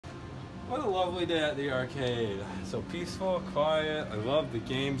What a lovely day at the arcade. So peaceful, quiet, I love the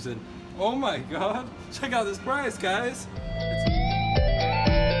games, and oh my god, check out this prize, guys.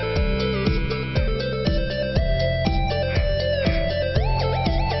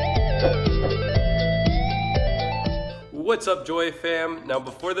 What's up, Joy fam? Now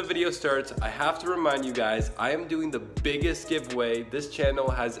before the video starts, I have to remind you guys, I am doing the biggest giveaway this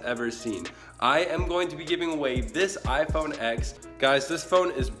channel has ever seen. I am going to be giving away this iPhone X. Guys, this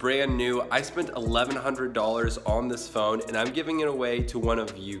phone is brand new. I spent $1,100 on this phone and I'm giving it away to one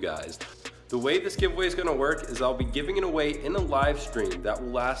of you guys. The way this giveaway is gonna work is I'll be giving it away in a live stream that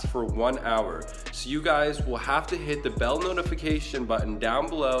will last for 1 hour. So you guys will have to hit the bell notification button down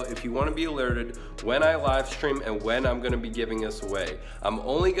below if you wanna be alerted when I live stream and when I'm gonna be giving this away. I'm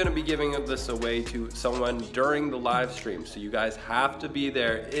only gonna be giving this away to someone during the live stream. So you guys have to be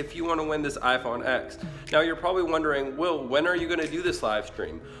there if you wanna win this iPhone X. Now you're probably wondering, Will, when are you gonna do this live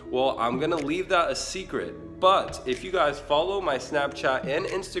stream? Well, I'm gonna leave that a secret. But if you guys follow my Snapchat and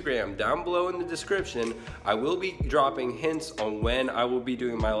Instagram down below in the description, I will be dropping hints on when I will be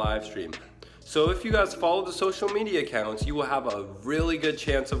doing my live stream. So if you guys follow the social media accounts, you will have a really good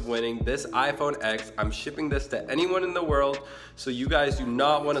chance of winning this iPhone X. I'm shipping this to anyone in the world, so you guys do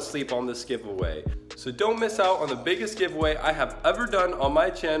not want to sleep on this giveaway. So don't miss out on the biggest giveaway I have ever done on my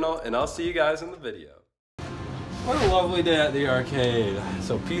channel, and I'll see you guys in the video. What a lovely day at the arcade.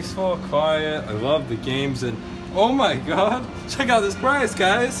 So peaceful, quiet, I love the games, and oh my god, check out this prize,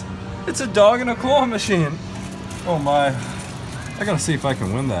 guys. It's a dog and a claw machine. Oh my, I gotta see if I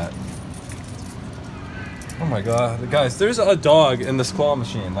can win that. Oh my god, guys, there's a dog in this claw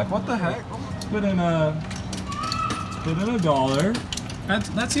machine. Like, what the heck? Put in $1.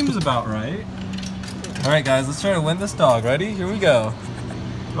 That seems about right. All right, guys, let's try to win this dog. Ready? Here we go.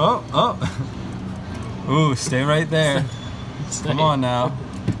 Oh. Ooh, stay right there. Come on now.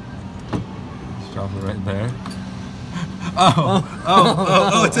 Just drop it right there.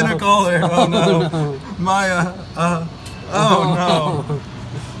 Oh, it's in her collar. Oh no. Maya. Oh no.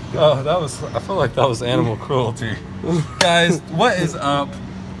 Oh, I feel like that was animal cruelty. Guys, what is up?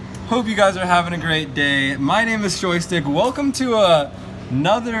 Hope you guys are having a great day. My name is Joystick. Welcome to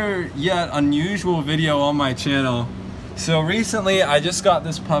another yet unusual video on my channel. So recently I just got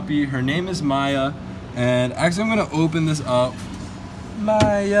this puppy. Her name is Maya. And actually, I'm gonna open this up.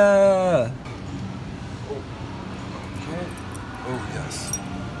 Maya! Okay. Oh, yes.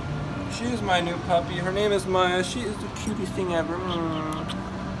 She is my new puppy. Her name is Maya. She is the cutest thing ever.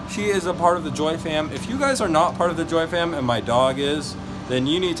 She is a part of the Joy fam. If you guys are not part of the Joy fam and my dog is, then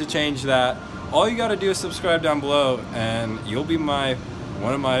you need to change that. All you gotta do is subscribe down below and you'll be one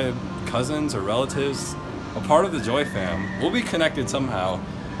of my cousins or relatives, a part of the Joy fam. We'll be connected somehow.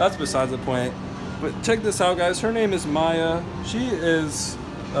 That's besides the point. But check this out, guys. Her name is Maya. She is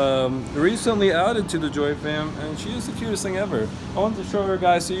recently added to the Joy fam, and she is the cutest thing ever. I wanted to show her,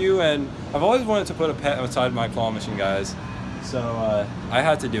 guys, to you, and I've always wanted to put a pet outside my claw machine, guys. So I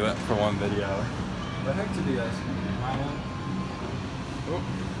had to do it for one video. What the heck to do this? Maya. Oh.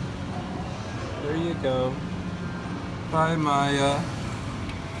 There you go. Bye, Maya.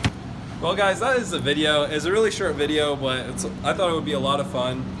 Well, guys, that is the video. It's a really short video, but I thought it would be a lot of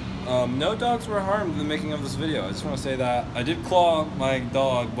fun. No dogs were harmed in the making of this video. I just want to say that. I did claw my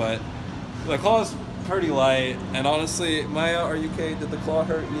dog, but the claw is pretty light. And honestly, Maya, are you okay? Did the claw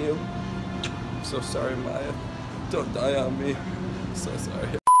hurt you? I'm so sorry, Maya. Don't die on me. I'm so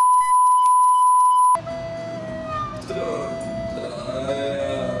sorry. Don't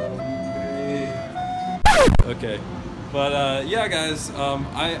die on me. Okay. But yeah, guys,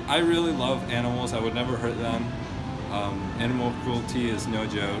 I really love animals. I would never hurt them. Animal cruelty is no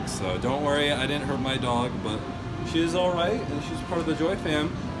joke, so don't worry, I didn't hurt my dog, but she is alright, and she's part of the Joy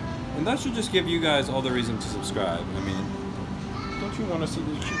fam. And that should just give you guys all the reason to subscribe. I mean, don't you want to see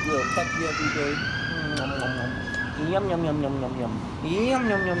this cute little puppy every day? Yum, yum, yum, yum, yum, yum. Yum,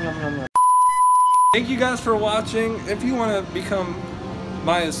 yum, yum, yum, yum, yum. Thank you guys for watching. If you want to become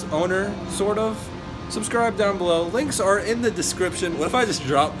Maya's owner, sort of, subscribe down below. Links are in the description. What if I just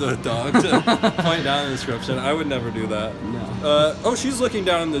dropped the dog to point down in the description? I would never do that. No. Oh, she's looking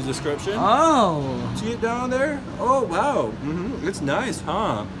down in the description. Oh. See it down there? Oh, wow. It's nice,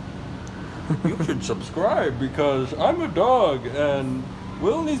 huh? You should subscribe because I'm a dog and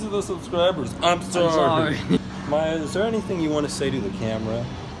Will needs the subscribers. I'm sorry. Maya, is there anything you want to say to the camera?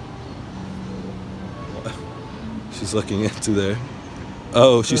 She's looking into there.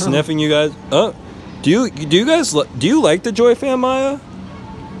 Oh, she's sniffing you guys. Oh. Do you like the Joy fam, Maya?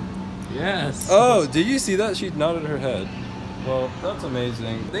 Yes. Oh, did you see that? She nodded her head. Well, that's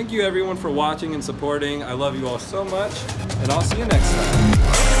amazing. Thank you everyone for watching and supporting. I love you all so much, and I'll see you next time.